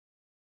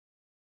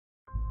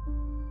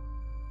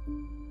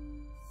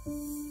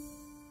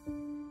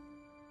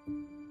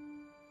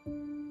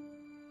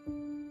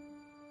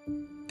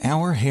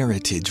Our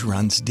heritage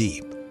runs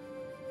deep,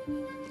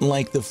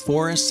 like the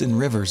forests and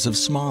rivers of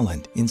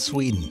Småland in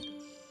Sweden.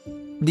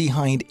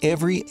 Behind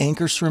every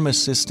Ankarsrum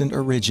Assistant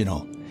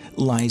Original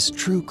lies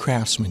true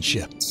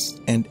craftsmanship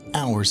and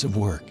hours of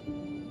work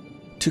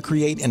to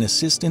create an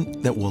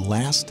assistant that will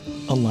last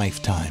a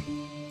lifetime,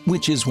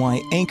 which is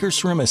why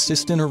Ankarsrum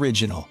Assistant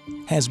Original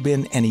has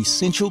been an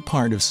essential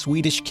part of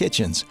Swedish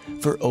kitchens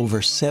for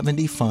over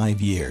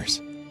 75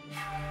 years.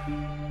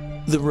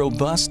 The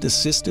robust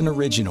Assistant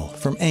Original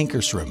from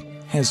Ankarsrum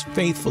has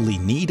faithfully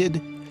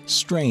kneaded,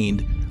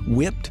 strained,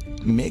 whipped,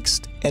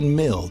 mixed, and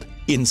milled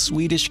in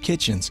Swedish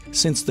kitchens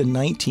since the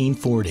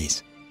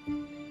 1940s.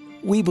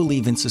 We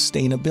believe in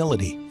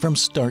sustainability from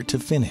start to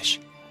finish.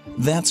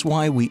 That's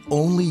why we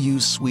only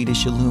use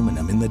Swedish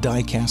aluminum in the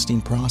die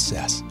casting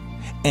process.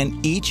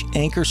 And each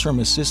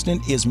Ankarsrum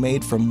Assistant is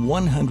made from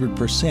 100%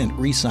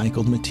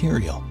 recycled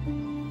material.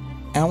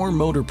 Our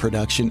motor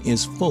production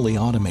is fully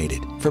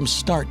automated from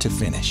start to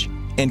finish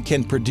and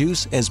can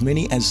produce as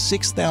many as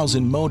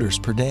 6,000 motors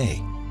per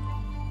day.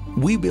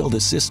 We build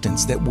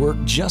assistants that work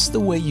just the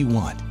way you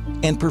want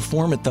and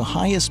perform at the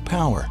highest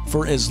power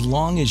for as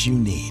long as you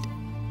need.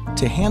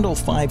 To handle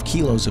 5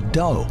 kilos of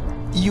dough,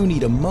 you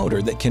need a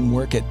motor that can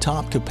work at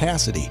top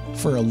capacity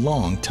for a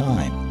long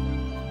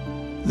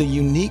time. The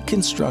unique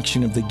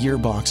construction of the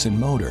gearbox and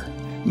motor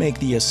make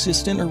the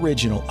Assistant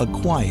Original a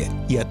quiet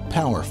yet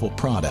powerful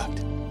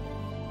product.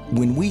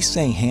 When we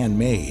say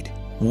handmade,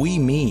 we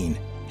mean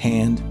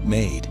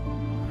handmade.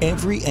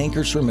 Every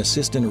Ankarsrum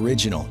Assistant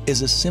Original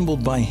is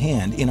assembled by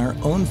hand in our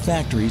own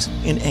factories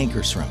in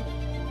Ankarsrum.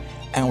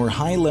 Our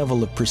high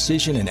level of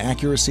precision and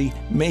accuracy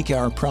make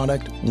our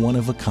product one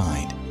of a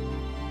kind.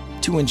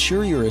 To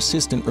ensure your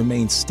assistant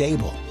remains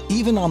stable,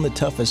 even on the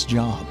toughest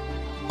job,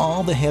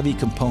 all the heavy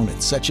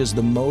components such as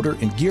the motor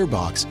and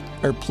gearbox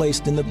are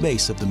placed in the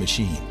base of the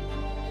machine.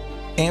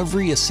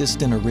 Every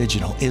Assistant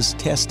Original is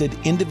tested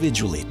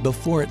individually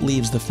before it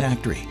leaves the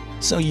factory,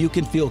 so you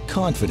can feel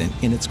confident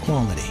in its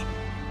quality.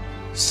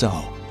 So,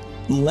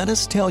 let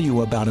us tell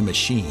you about a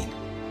machine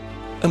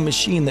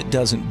that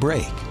doesn't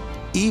break,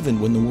 even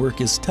when the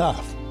work is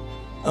tough.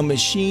 A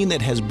machine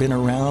that has been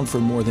around for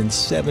more than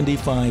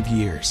 75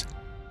 years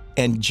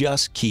and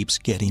just keeps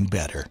getting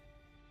better.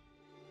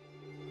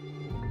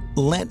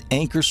 Let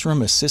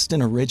Ankarsrum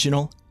Assistant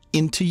Original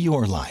into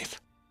your life.